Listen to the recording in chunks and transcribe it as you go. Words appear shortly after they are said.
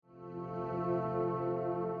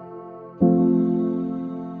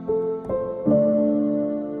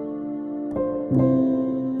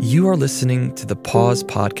You are listening to the Pause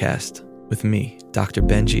Podcast with me, Dr.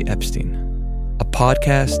 Benji Epstein, a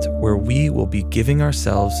podcast where we will be giving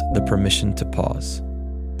ourselves the permission to pause.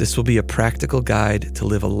 This will be a practical guide to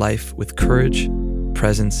live a life with courage,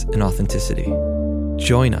 presence, and authenticity.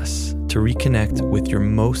 Join us to reconnect with your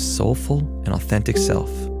most soulful and authentic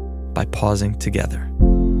self by pausing together.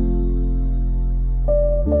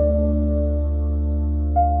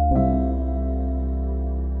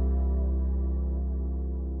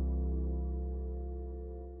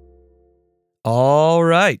 All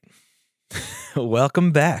right.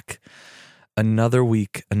 Welcome back. Another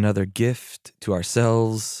week, another gift to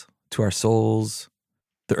ourselves, to our souls.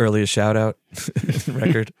 The earliest shout out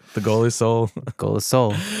record. The goal is soul. Goal is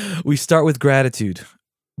soul. We start with gratitude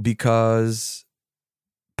because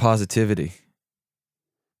positivity.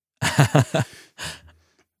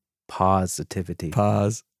 Positivity.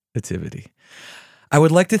 Positivity. I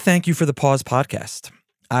would like to thank you for the Pause Podcast.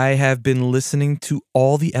 I have been listening to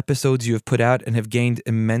all the episodes you have put out and have gained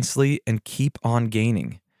immensely and keep on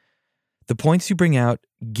gaining. The points you bring out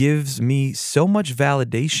gives me so much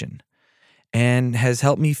validation and has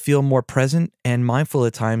helped me feel more present and mindful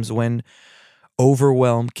at times when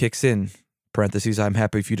overwhelm kicks in. Parentheses, I'm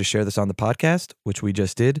happy for you to share this on the podcast, which we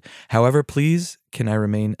just did. However, please, can I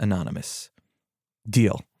remain anonymous?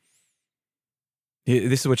 Deal.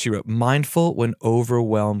 This is what she wrote. Mindful when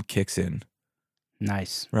overwhelm kicks in.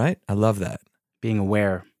 Nice. Right? I love that. Being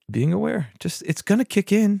aware. Being aware. Just, it's going to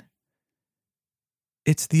kick in.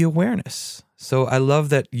 It's the awareness. So I love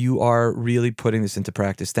that you are really putting this into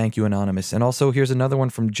practice. Thank you, Anonymous. And also, here's another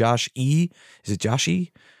one from Josh E. Is it Josh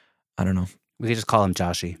E? I don't know. We could just call him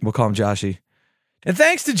Joshy. We'll call him Joshy. And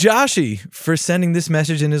thanks to Joshy for sending this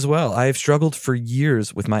message in as well. I have struggled for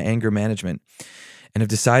years with my anger management and have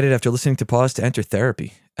decided after listening to Pause to enter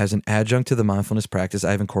therapy as an adjunct to the mindfulness practice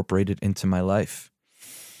I've incorporated into my life.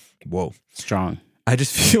 Whoa. Strong. I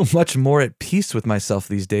just feel much more at peace with myself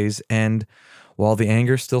these days, and while the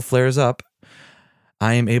anger still flares up,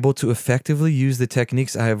 I am able to effectively use the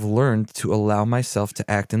techniques I have learned to allow myself to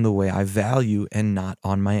act in the way I value and not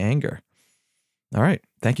on my anger. All right.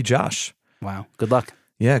 Thank you, Josh. Wow. Good luck.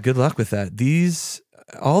 Yeah, good luck with that.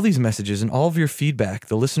 All these messages and all of your feedback,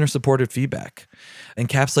 the listener-supported feedback,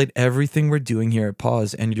 encapsulate everything we're doing here at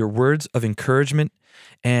Pause, and your words of encouragement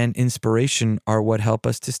and inspiration are what help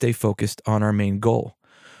us to stay focused on our main goal,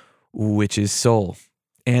 which is soul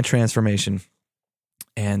and transformation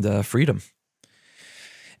and freedom.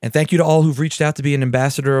 And thank you to all who've reached out to be an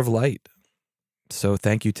ambassador of light. So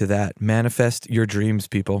thank you to that. Manifest your dreams,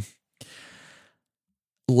 people.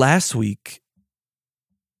 Last week,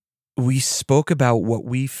 we spoke about what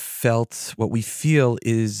we feel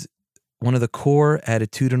is one of the core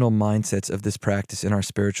attitudinal mindsets of this practice in our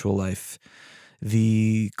spiritual life,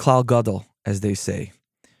 the klal gadol, as they say.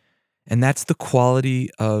 And that's the quality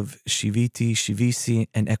of shiviti, shivisi,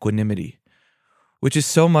 and equanimity, which is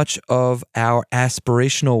so much of our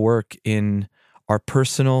aspirational work in our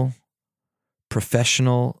personal,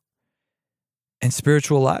 professional, and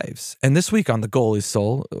spiritual lives. And this week on The Goal is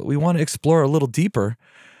Soul, we want to explore a little deeper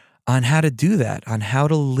on how to do that, on how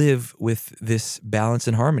to live with this balance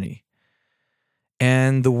and harmony.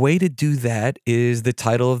 And the way to do that is the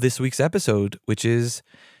title of this week's episode, which is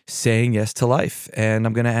Saying Yes to Life. And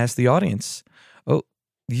I'm going to ask the audience. Oh,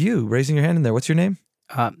 you raising your hand in there. What's your name?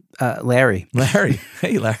 Larry. Larry.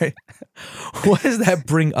 Hey, Larry. What does that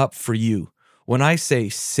bring up for you? When I say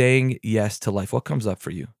saying yes to life, what comes up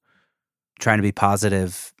for you? Trying to be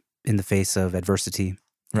positive in the face of adversity.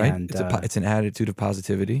 Right? And, it's an attitude of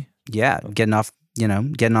positivity. Yeah. Getting on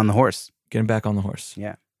the horse. Getting back on the horse.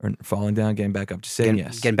 Yeah. Or falling down, getting back up. Just saying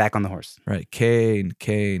yes. Getting back on the horse. Right. Cain.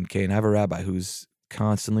 I have a rabbi who's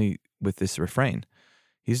constantly with this refrain.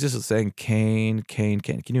 He's just saying Cain. Can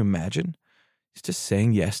you imagine? He's just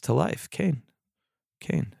saying yes to life. Cain,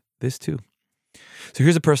 this too. So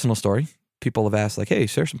here's a personal story. People have asked, like, hey,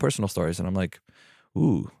 share some personal stories. And I'm like,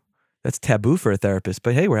 ooh, that's taboo for a therapist.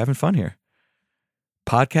 But hey, we're having fun here.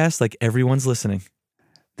 Podcast, like everyone's listening.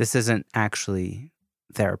 This isn't actually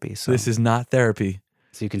therapy. So This is not therapy.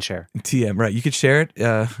 So you can share. TM, right. You could share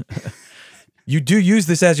it. You do use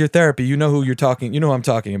this as your therapy. You know who you're talking. You know who I'm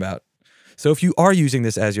talking about. So if you are using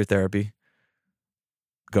this as your therapy,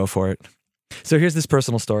 go for it. So here's this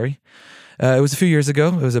personal story. It was a few years ago.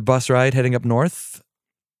 It was a bus ride heading up north.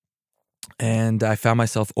 And I found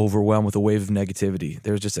myself overwhelmed with a wave of negativity.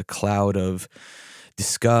 There was just a cloud of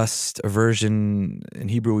disgust, aversion. In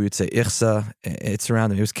Hebrew, we would say ichsa. It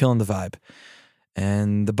surrounded me. It was killing the vibe.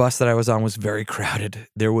 And the bus that I was on was very crowded.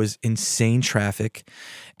 There was insane traffic.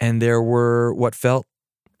 And there were what felt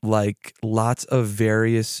like lots of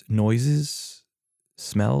various noises,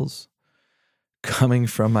 smells coming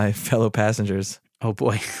from my fellow passengers. Oh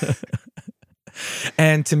boy.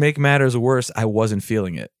 And to make matters worse, I wasn't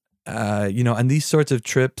feeling it. On these sorts of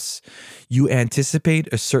trips, you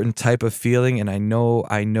anticipate a certain type of feeling, and I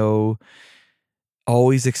know,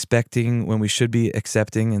 always expecting when we should be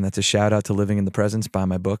accepting, and that's a shout out to Living in the Presence by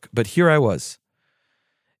my book. But here I was.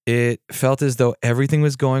 It felt as though everything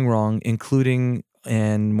was going wrong, including,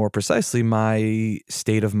 and more precisely, my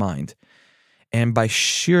state of mind. And by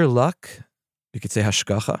sheer luck, you could say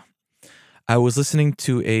hashgacha, I was listening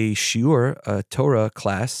to a shiur, a Torah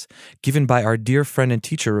class, given by our dear friend and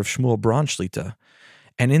teacher of Shmuel Braun Shlita.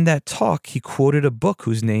 And in that talk, he quoted a book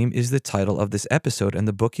whose name is the title of this episode. And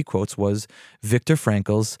the book he quotes was Viktor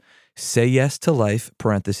Frankl's Say Yes to Life,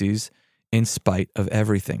 parentheses, in spite of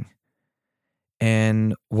everything.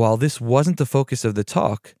 And while this wasn't the focus of the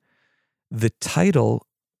talk, the title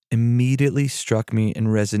immediately struck me and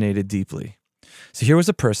resonated deeply. So here was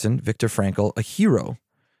a person, Viktor Frankl, a hero,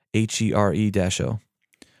 HERE-O.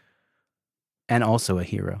 And also a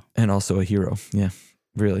hero. And also a hero, yeah,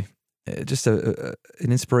 really. Just an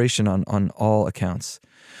inspiration on all accounts,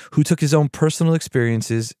 who took his own personal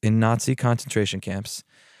experiences in Nazi concentration camps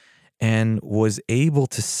and was able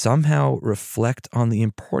to somehow reflect on the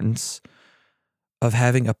importance of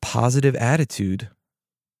having a positive attitude,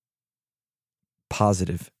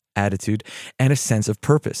 and a sense of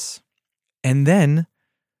purpose. And then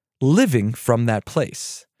living from that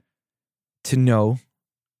place to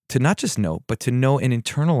not just know, but to know and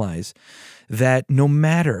internalize that no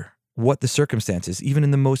matter what the circumstances, even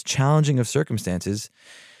in the most challenging of circumstances,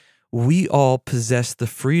 we all possess the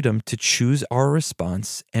freedom to choose our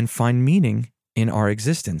response and find meaning in our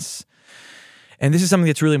existence. And this is something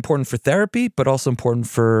that's really important for therapy, but also important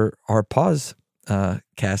for our pause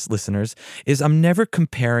cast listeners, is I'm never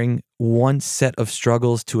comparing one set of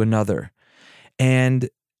struggles to another. And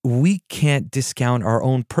we can't discount our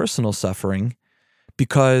own personal suffering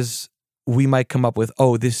because we might come up with,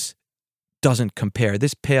 oh, this doesn't compare.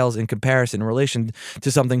 This pales in comparison in relation to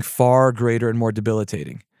something far greater and more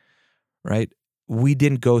debilitating, right? We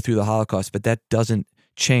didn't go through the Holocaust, but that doesn't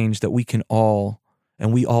change that we can all,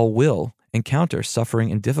 and we all will, encounter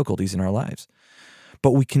suffering and difficulties in our lives.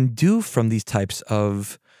 But we can do from these types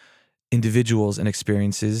of individuals and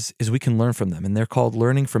experiences is we can learn from them, and they're called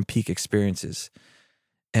learning from peak experiences.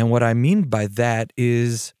 And what I mean by that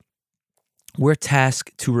is we're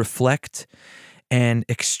tasked to reflect and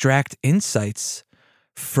extract insights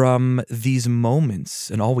from these moments,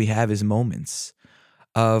 and all we have is moments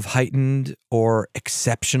of heightened or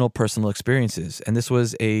exceptional personal experiences. And this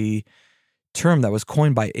was a term that was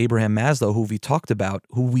coined by Abraham Maslow, who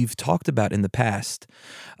we've talked about in the past,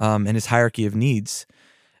 and his hierarchy of needs.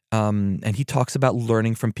 And he talks about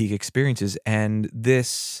learning from peak experiences, and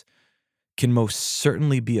this can most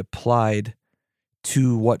certainly be applied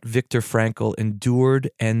to what Viktor Frankl endured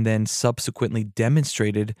and then subsequently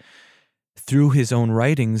demonstrated through his own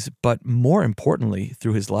writings, but more importantly,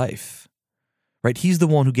 through his life. Right? He's the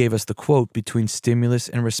one who gave us the quote, between stimulus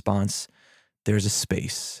and response, there's a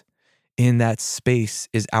space. In that space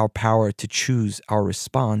is our power to choose our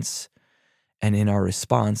response, and in our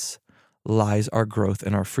response lies our growth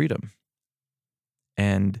and our freedom.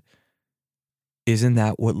 And isn't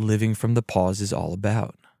that what living from the pause is all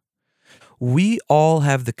about? We all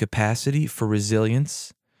have the capacity for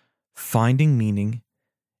resilience, finding meaning,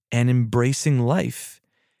 and embracing life,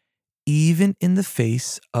 even in the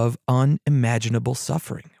face of unimaginable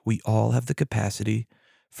suffering. We all have the capacity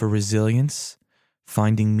for resilience,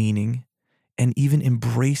 finding meaning, and even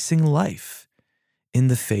embracing life in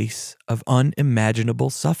the face of unimaginable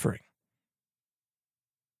suffering.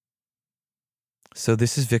 So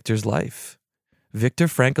this is Viktor's life. Viktor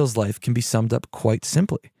Frankl's life can be summed up quite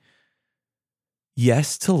simply.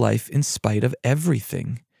 Yes to life in spite of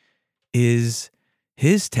everything is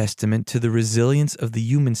his testament to the resilience of the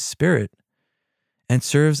human spirit, and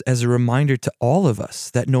serves as a reminder to all of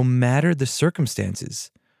us that no matter the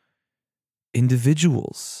circumstances,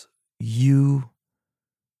 individuals, you,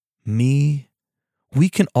 me, we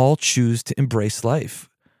can all choose to embrace life.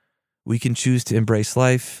 We can choose to embrace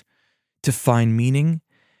life, to find meaning,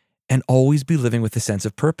 and always be living with a sense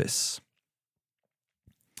of purpose.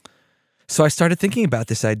 So I started thinking about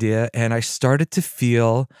this idea, and I started to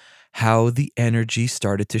feel how the energy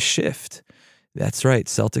started to shift. That's right,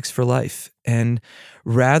 Celtics for life. And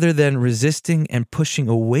rather than resisting and pushing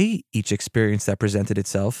away each experience that presented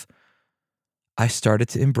itself, I started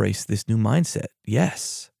to embrace this new mindset.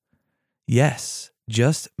 Yes,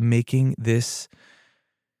 just making this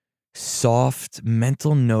soft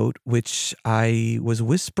mental note, which I was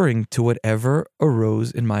whispering to whatever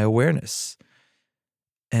arose in my awareness.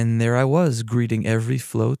 And there I was, greeting every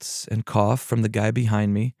floats and cough from the guy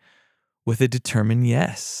behind me with a determined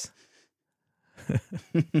yes.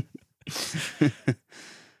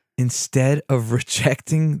 Instead of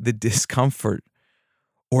rejecting the discomfort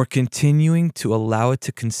or continuing to allow it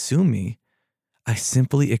to consume me, I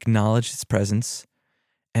simply acknowledged its presence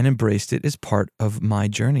and embraced it as part of my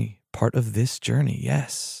journey, part of this journey.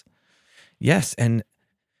 Yes. Yes. And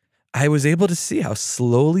I was able to see how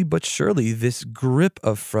slowly but surely this grip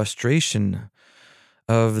of frustration,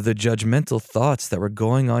 of the judgmental thoughts that were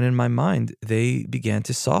going on in my mind, they began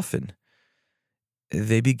to soften.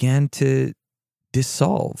 They began to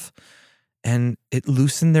dissolve, and it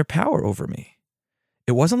loosened their power over me.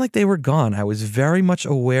 It wasn't like they were gone. I was very much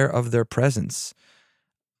aware of their presence.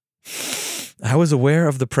 I was aware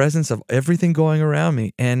of the presence of everything going around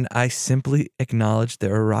me, and I simply acknowledged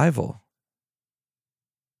their arrival.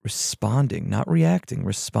 Responding, not reacting,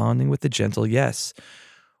 responding with a gentle yes,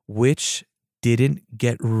 which didn't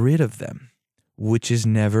get rid of them, which is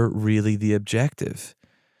never really the objective.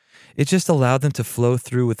 It just allowed them to flow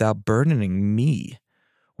through without burdening me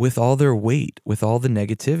with all their weight, with all the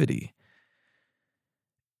negativity.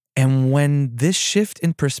 And when this shift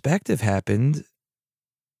in perspective happened,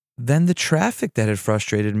 then the traffic that had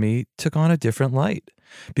frustrated me took on a different light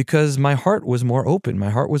because my heart was more open, my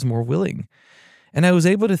heart was more willing. And I was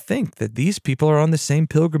able to think that these people are on the same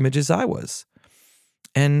pilgrimage as I was.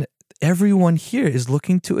 And everyone here is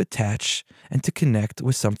looking to attach and to connect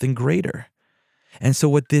with something greater. And so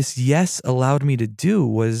what this yes allowed me to do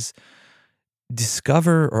was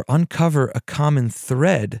discover or uncover a common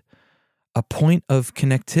thread, a point of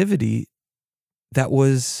connectivity that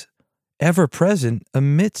was ever present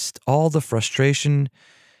amidst all the frustration,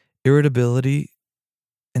 irritability,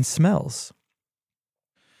 and smells.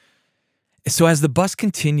 So as the bus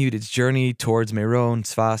continued its journey towards Meron,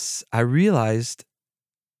 Sfas, I realized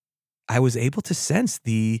I was able to sense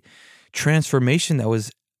the transformation that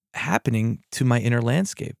was happening to my inner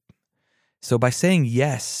landscape. So by saying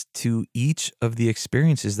yes to each of the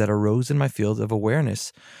experiences that arose in my field of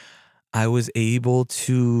awareness, I was able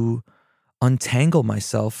to untangle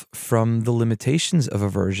myself from the limitations of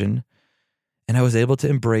aversion, and I was able to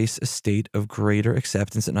embrace a state of greater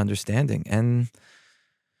acceptance and understanding. And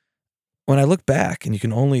when I look back, and you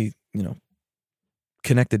can only,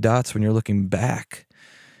 connect the dots when you're looking back,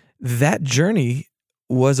 that journey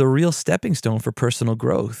was a real stepping stone for personal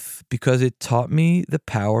growth because it taught me the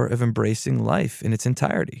power of embracing life in its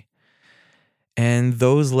entirety. And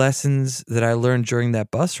those lessons that I learned during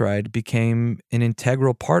that bus ride became an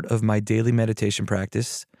integral part of my daily meditation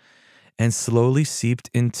practice and slowly seeped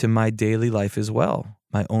into my daily life as well,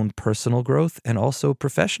 my own personal growth and also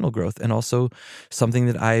professional growth, and also something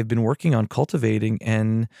that I've been working on cultivating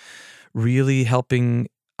and really helping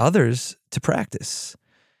others to practice.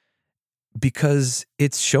 Because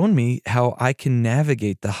it's shown me how I can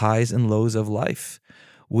navigate the highs and lows of life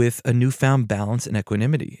with a newfound balance and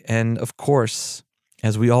equanimity. And of course,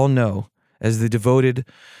 as we all know, as the devoted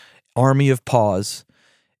army of pause,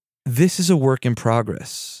 this is a work in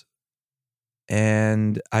progress.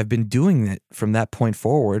 And I've been doing it from that point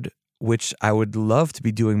forward, which I would love to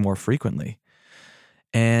be doing more frequently.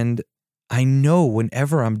 And I know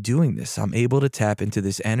whenever I'm doing this, I'm able to tap into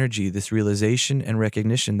this energy, this realization and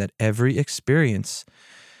recognition that every experience,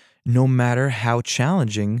 no matter how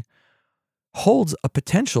challenging, holds a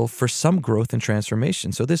potential for some growth and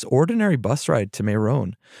transformation. So this ordinary bus ride to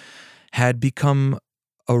Meron had become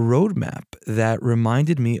a roadmap that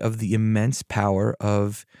reminded me of the immense power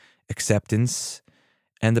of acceptance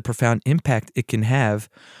and the profound impact it can have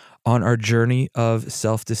on our journey of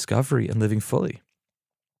self-discovery and living fully.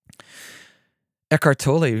 Eckhart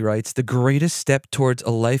Tolle writes, the greatest step towards a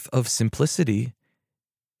life of simplicity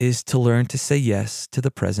is to learn to say yes to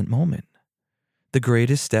the present moment. The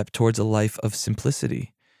greatest step towards a life of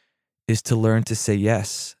simplicity is to learn to say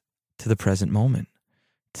yes to the present moment,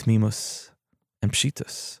 tmimus and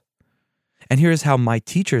pshitus. And here's how my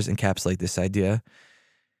teachers encapsulate this idea,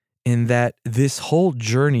 in that this whole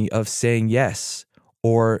journey of saying yes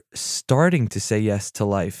or starting to say yes to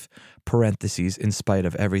life, parentheses, in spite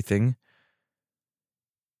of everything,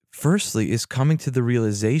 firstly is coming to the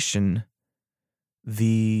realization,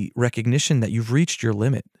 the recognition that you've reached your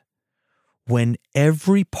limit. When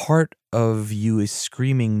every part of you is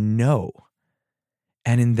screaming no,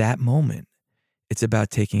 and in that moment, it's about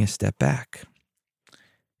taking a step back.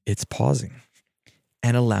 It's pausing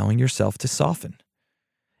and allowing yourself to soften.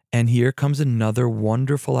 And here comes another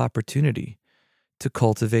wonderful opportunity to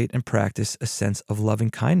cultivate and practice a sense of loving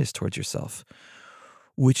kindness towards yourself,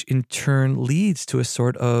 which in turn leads to a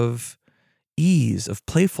sort of ease, of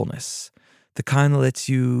playfulness the kind that lets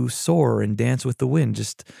you soar and dance with the wind.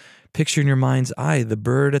 Just picture in your mind's eye the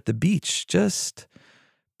bird at the beach, just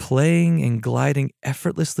playing and gliding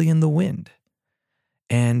effortlessly in the wind.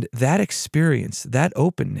 And that experience, that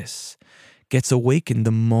openness, gets awakened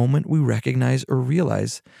the moment we recognize or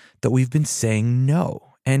realize that we've been saying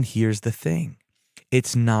no. And here's the thing.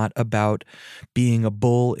 It's not about being a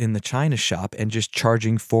bull in the china shop and just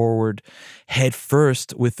charging forward head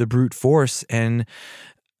first with the brute force and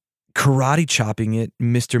karate chopping it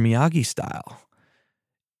Mr. Miyagi style.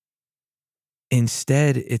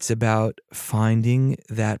 Instead, it's about finding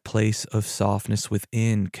that place of softness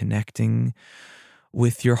within, connecting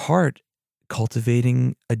with your heart,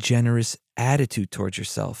 cultivating a generous attitude towards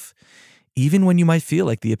yourself. Even when you might feel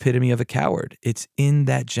like the epitome of a coward, it's in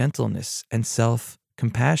that gentleness and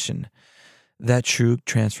self-compassion that true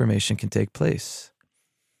transformation can take place.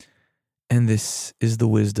 And this is the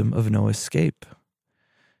wisdom of no escape.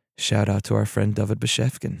 Shout out to our friend David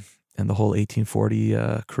Bashevkin and the whole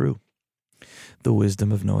 1840 crew. The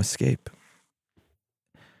wisdom of no escape.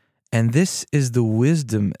 And this is the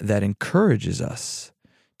wisdom that encourages us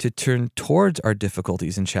to turn towards our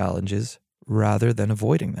difficulties and challenges rather than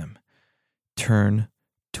avoiding them. Turn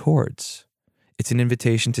towards. It's an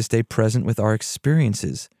invitation to stay present with our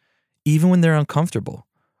experiences, even when they're uncomfortable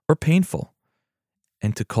or painful,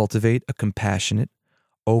 and to cultivate a compassionate,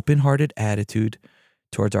 open-hearted attitude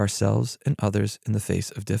towards ourselves and others in the face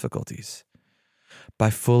of difficulties. By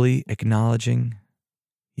fully acknowledging,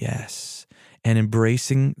 yes, and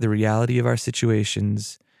embracing the reality of our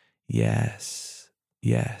situations, yes,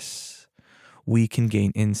 we can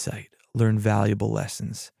gain insight, learn valuable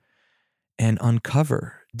lessons, and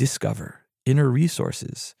discover inner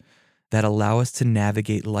resources that allow us to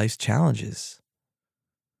navigate life's challenges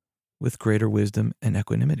with greater wisdom and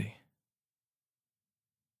equanimity.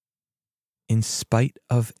 In spite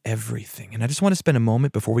of everything. And I just want to spend a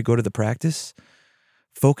moment before we go to the practice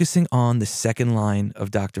focusing on the second line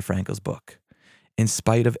of Dr. Frankl's book, in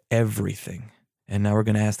spite of everything. And now we're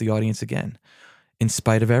going to ask the audience again, in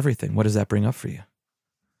spite of everything, what does that bring up for you?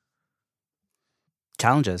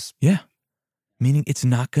 Challenges. Yeah. Meaning it's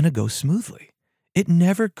not going to go smoothly. It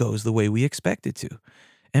never goes the way we expect it to.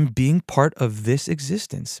 And being part of this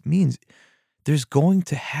existence means there's going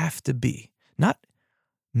to have to be, not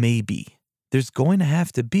maybe, there's going to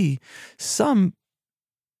have to be some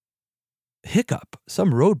hiccup,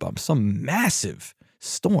 some road bump, some massive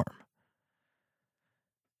storm.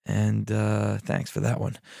 And thanks for that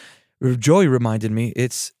one. Joey reminded me,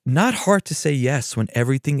 it's not hard to say yes when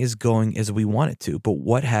everything is going as we want it to, but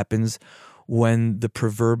what happens when the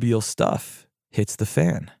proverbial stuff hits the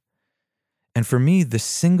fan? And for me, the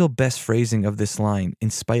single best phrasing of this line, in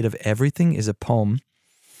spite of everything, is a poem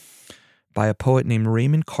by a poet named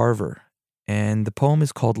Raymond Carver. And the poem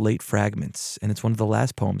is called Late Fragments, and it's one of the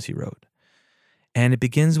last poems he wrote. And it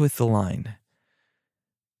begins with the line,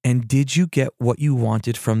 "And did you get what you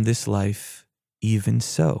wanted from this life, even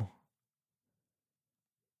so?"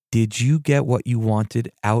 Did you get what you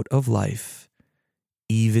wanted out of life,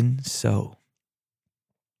 even so?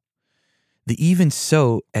 The even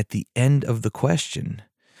so at the end of the question,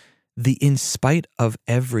 the in spite of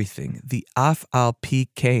everything, the af al pi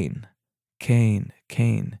kain,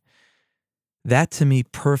 that to me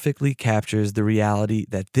perfectly captures the reality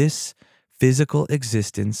that this physical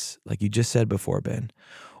existence, like you just said before, Ben,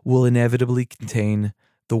 will inevitably contain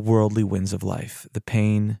the worldly winds of life. The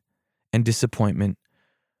pain and disappointment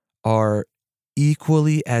are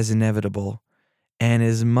equally as inevitable and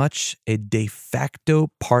as much a de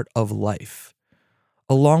facto part of life,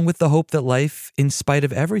 along with the hope that life, in spite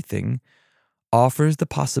of everything, offers the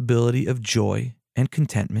possibility of joy and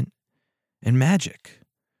contentment and magic.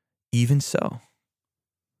 Even so.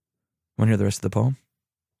 Want to hear the rest of the poem?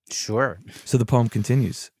 Sure. So the poem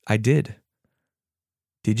continues. I did.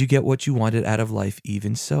 Did you get what you wanted out of life?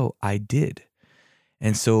 Even so, I did.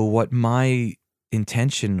 And so what my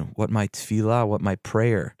intention, what my tefillah, what my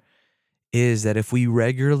prayer is that if we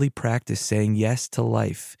regularly practice saying yes to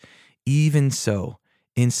life, even so,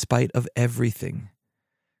 in spite of everything,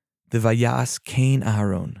 the vayas Cain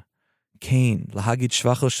Aharon, Cain, lahagid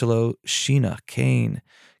shvacho shelo shina, Cain.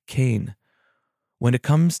 When it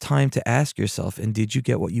comes time to ask yourself, and did you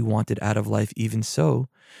get what you wanted out of life even so,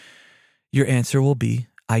 your answer will be,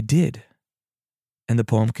 I did. And the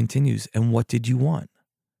poem continues, and what did you want?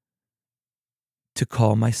 To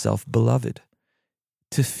call myself beloved,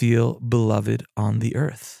 to feel beloved on the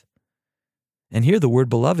earth. And here the word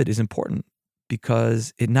beloved is important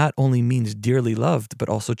because it not only means dearly loved, but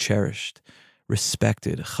also cherished,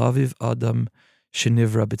 respected. Chaviv Adam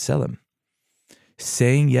Shenivra B'Tselem.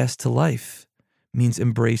 Saying yes to life means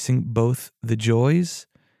embracing both the joys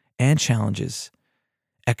and challenges,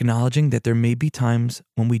 acknowledging that there may be times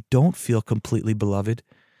when we don't feel completely beloved,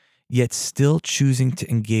 yet still choosing to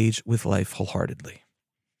engage with life wholeheartedly.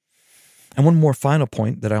 And one more final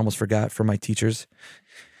point that I almost forgot from my teachers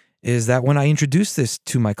is that when I introduce this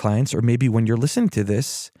to my clients, or maybe when you're listening to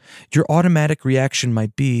this, your automatic reaction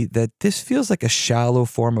might be that this feels like a shallow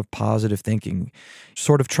form of positive thinking,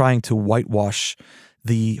 sort of trying to whitewash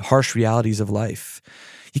the harsh realities of life.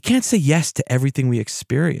 You can't say yes to everything we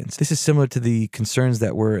experience. This is similar to the concerns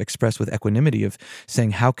that were expressed with equanimity of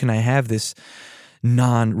saying, how can I have this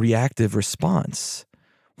non-reactive response?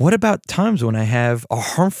 What about times when I have a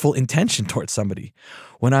harmful intention towards somebody?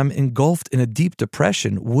 When I'm engulfed in a deep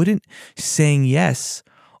depression, wouldn't saying yes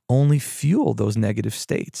only fuel those negative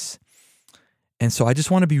states? And so I just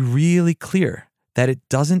want to be really clear that it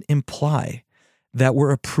doesn't imply that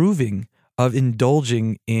we're approving of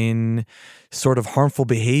indulging in sort of harmful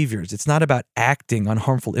behaviors. It's not about acting on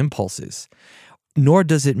harmful impulses, nor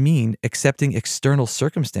does it mean accepting external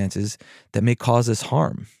circumstances that may cause us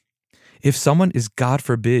harm. If someone is, God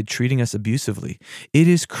forbid, treating us abusively, it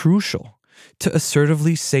is crucial to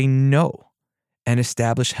assertively say no and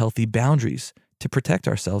establish healthy boundaries to protect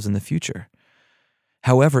ourselves in the future.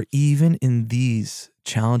 However, even in these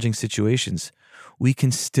challenging situations, we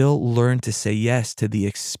can still learn to say yes to the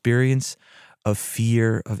experience of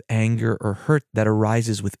fear, of anger, or hurt that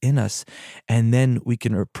arises within us, and then we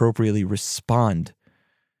can appropriately respond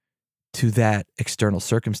to that external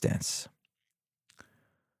circumstance.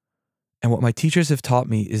 And what my teachers have taught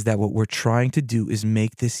me is that what we're trying to do is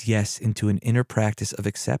make this yes into an inner practice of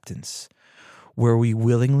acceptance, where we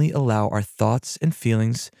willingly allow our thoughts and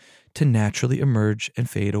feelings to naturally emerge and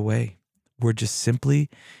fade away. We're just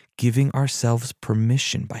simply giving ourselves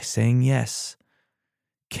permission by saying yes,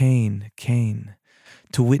 Cain, Cain,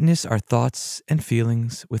 to witness our thoughts and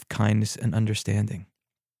feelings with kindness and understanding.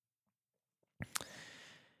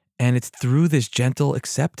 And it's through this gentle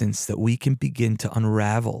acceptance that we can begin to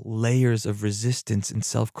unravel layers of resistance and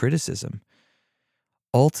self-criticism,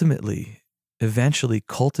 ultimately, eventually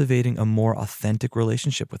cultivating a more authentic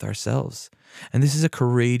relationship with ourselves. And this is a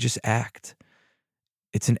courageous act.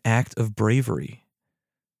 It's an act of bravery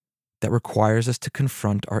that requires us to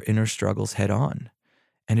confront our inner struggles head on.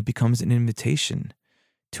 And it becomes an invitation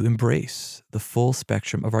to embrace the full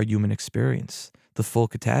spectrum of our human experience, the full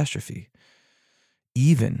catastrophe,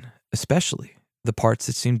 even, especially, the parts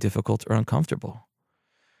that seem difficult or uncomfortable.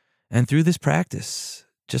 And through this practice,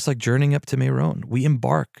 just like journeying up to Meron, we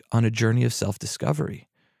embark on a journey of self-discovery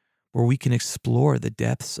where we can explore the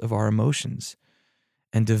depths of our emotions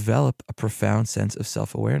and develop a profound sense of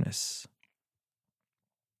self-awareness.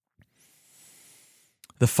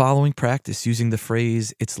 The following practice, using the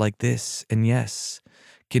phrase, "it's like this," and yes,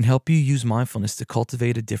 can help you use mindfulness to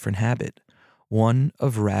cultivate a different habit, one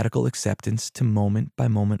of radical acceptance to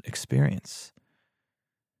moment-by-moment experience.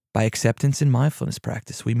 By acceptance in mindfulness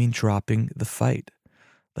practice, we mean dropping the fight,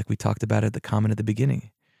 like we talked about at the comment at the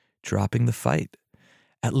beginning, dropping the fight,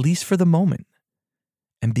 at least for the moment,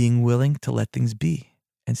 and being willing to let things be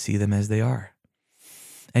and see them as they are.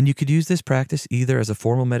 And you could use this practice either as a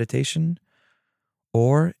formal meditation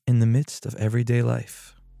or in the midst of everyday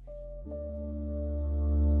life.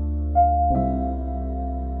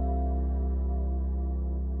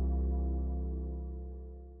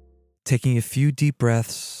 Taking a few deep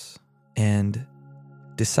breaths and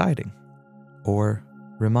deciding or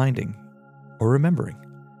reminding or remembering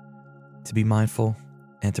to be mindful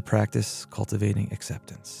and to practice cultivating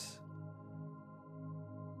acceptance.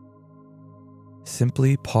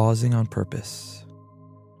 Simply pausing on purpose,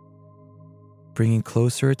 bringing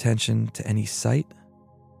closer attention to any sight,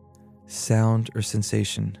 sound, or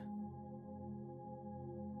sensation,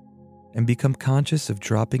 and become conscious of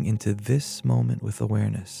dropping into this moment with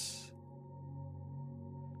awareness.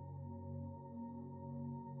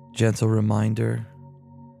 Gentle reminder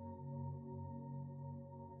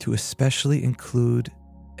to especially include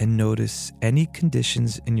and notice any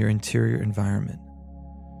conditions in your interior environment.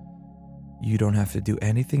 You don't have to do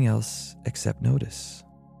anything else except notice.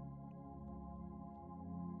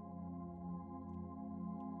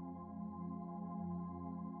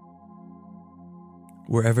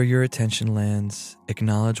 Wherever your attention lands,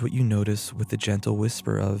 acknowledge what you notice with the gentle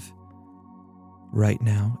whisper of, "Right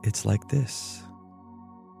now, it's like this.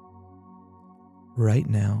 Right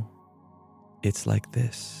now, it's like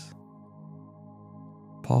this."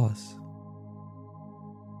 Pause.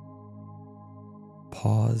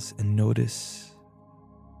 Pause and notice,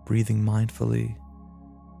 breathing mindfully.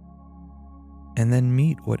 And then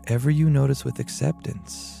meet whatever you notice with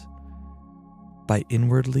acceptance by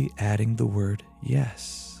inwardly adding the word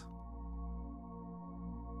yes.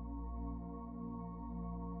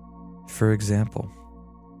 For example,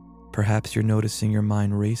 perhaps you're noticing your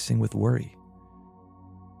mind racing with worry.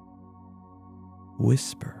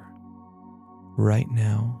 Whisper, right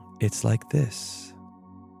now it's like this.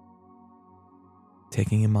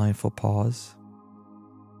 Taking a mindful pause,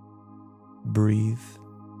 breathe,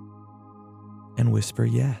 and whisper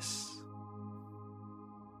yes.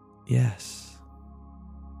 Yes.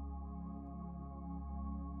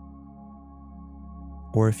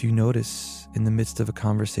 Or if you notice in the midst of a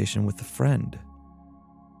conversation with a friend,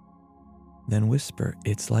 then whisper,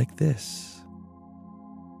 it's like this.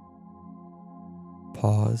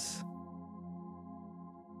 Pause,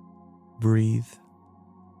 breathe,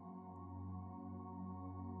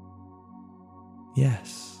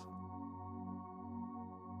 yes.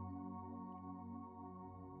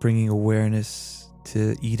 Bringing awareness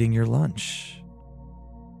to eating your lunch,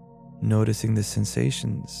 noticing the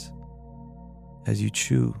sensations as you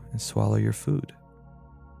chew and swallow your food.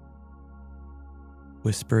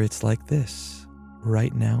 Whisper, it's like this.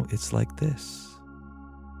 Right now, it's like this.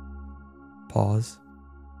 Pause,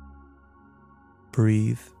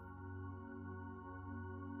 breathe,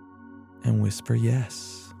 and whisper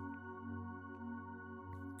yes.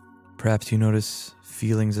 Perhaps you notice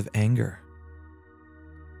feelings of anger,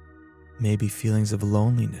 maybe feelings of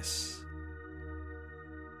loneliness.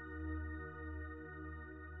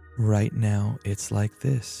 Right now, it's like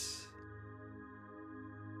this.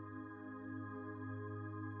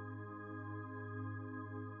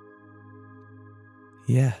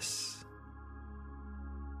 Yes.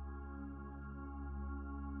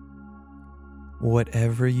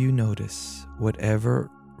 Whatever you notice,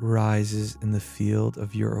 whatever rises in the field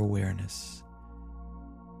of your awareness,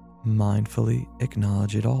 mindfully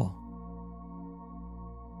acknowledge it all.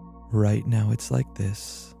 Right now it's like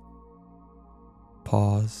this.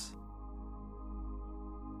 Pause,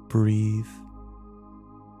 breathe,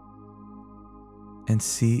 and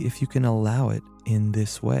see if you can allow it in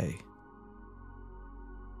this way.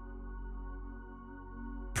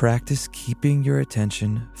 Practice keeping your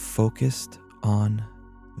attention focused on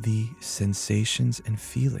the sensations and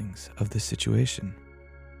feelings of the situation.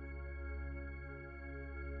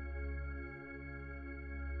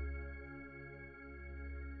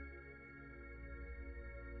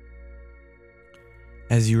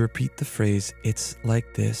 As you repeat the phrase, it's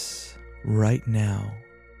like this, right now,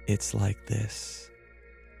 it's like this,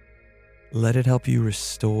 let it help you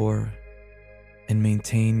restore and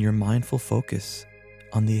maintain your mindful focus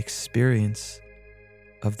on the experience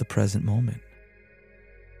of the present moment.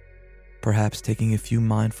 Perhaps taking a few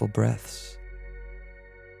mindful breaths,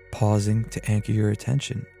 pausing to anchor your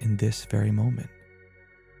attention in this very moment.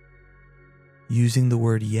 Using the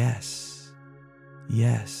word yes,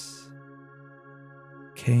 yes,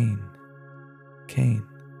 Cain, Cain,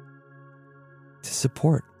 to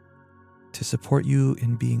support you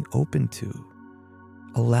in being open to,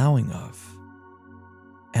 allowing of,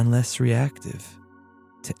 and less reactive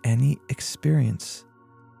to any experience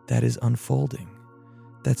that is unfolding,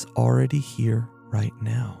 that's already here right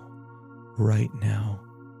now. Right now,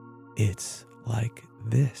 it's like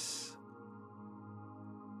this.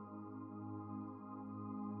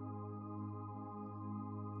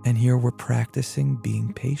 And here we're practicing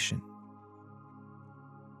being patient.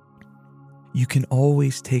 You can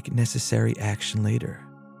always take necessary action later.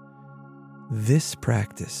 This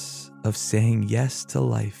practice of saying yes to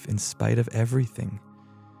life in spite of everything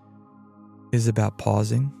is about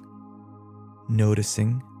pausing,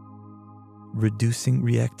 noticing, reducing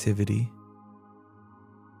reactivity,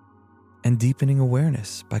 and deepening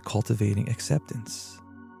awareness by cultivating acceptance.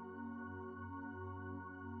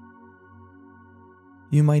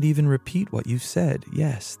 You might even repeat what you've said.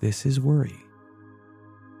 Yes, this is worry.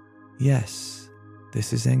 Yes,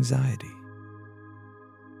 this is anxiety.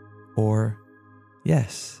 Or,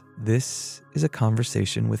 yes, this is a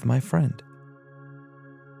conversation with my friend.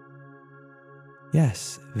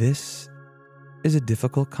 Yes, this is a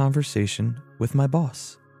difficult conversation with my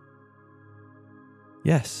boss.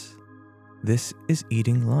 Yes, this is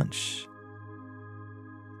eating lunch.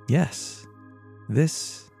 Yes,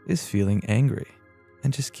 this is feeling angry.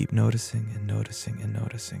 And just keep noticing and noticing and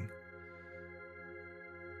noticing.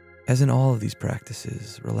 As in all of these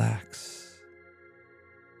practices, relax,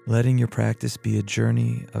 letting your practice be a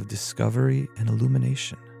journey of discovery and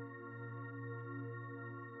illumination.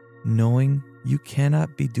 Knowing you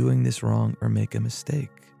cannot be doing this wrong or make a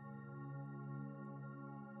mistake.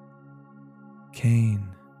 Cain,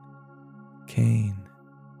 Cain,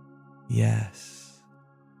 yes,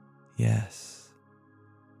 yes.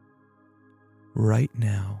 right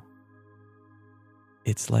now.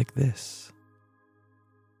 It's like this.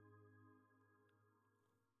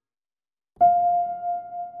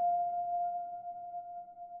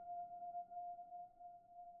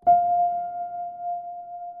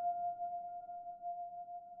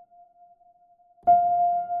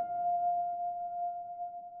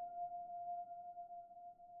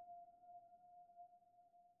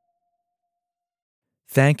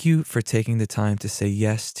 Thank you for taking the time to say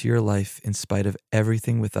yes to your life in spite of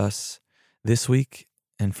everything with us this week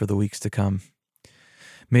and for the weeks to come.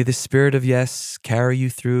 May the spirit of yes carry you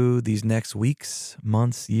through these next weeks,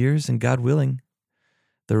 months, years, and God willing,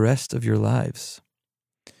 the rest of your lives.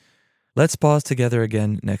 Let's pause together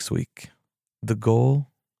again next week. The goal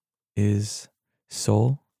is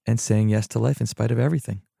soul and saying yes to life in spite of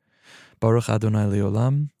everything. Baruch Adonai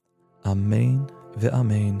Leolam. Amen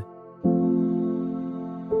ve'amen.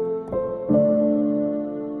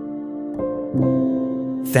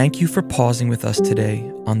 Thank you for pausing with us today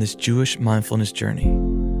on this Jewish mindfulness journey.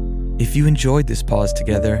 If you enjoyed this pause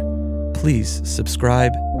together, please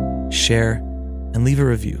subscribe, share, and leave a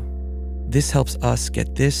review. This helps us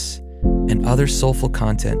get this and other soulful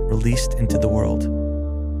content released into the world.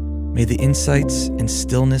 May the insights and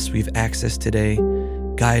stillness we've accessed today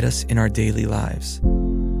guide us in our daily lives.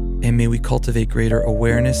 And may we cultivate greater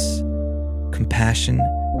awareness, compassion,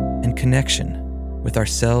 and connection with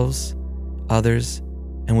ourselves, others,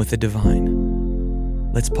 and with the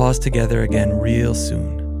divine. Let's pause together again real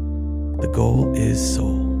soon. The goal is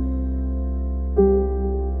soul.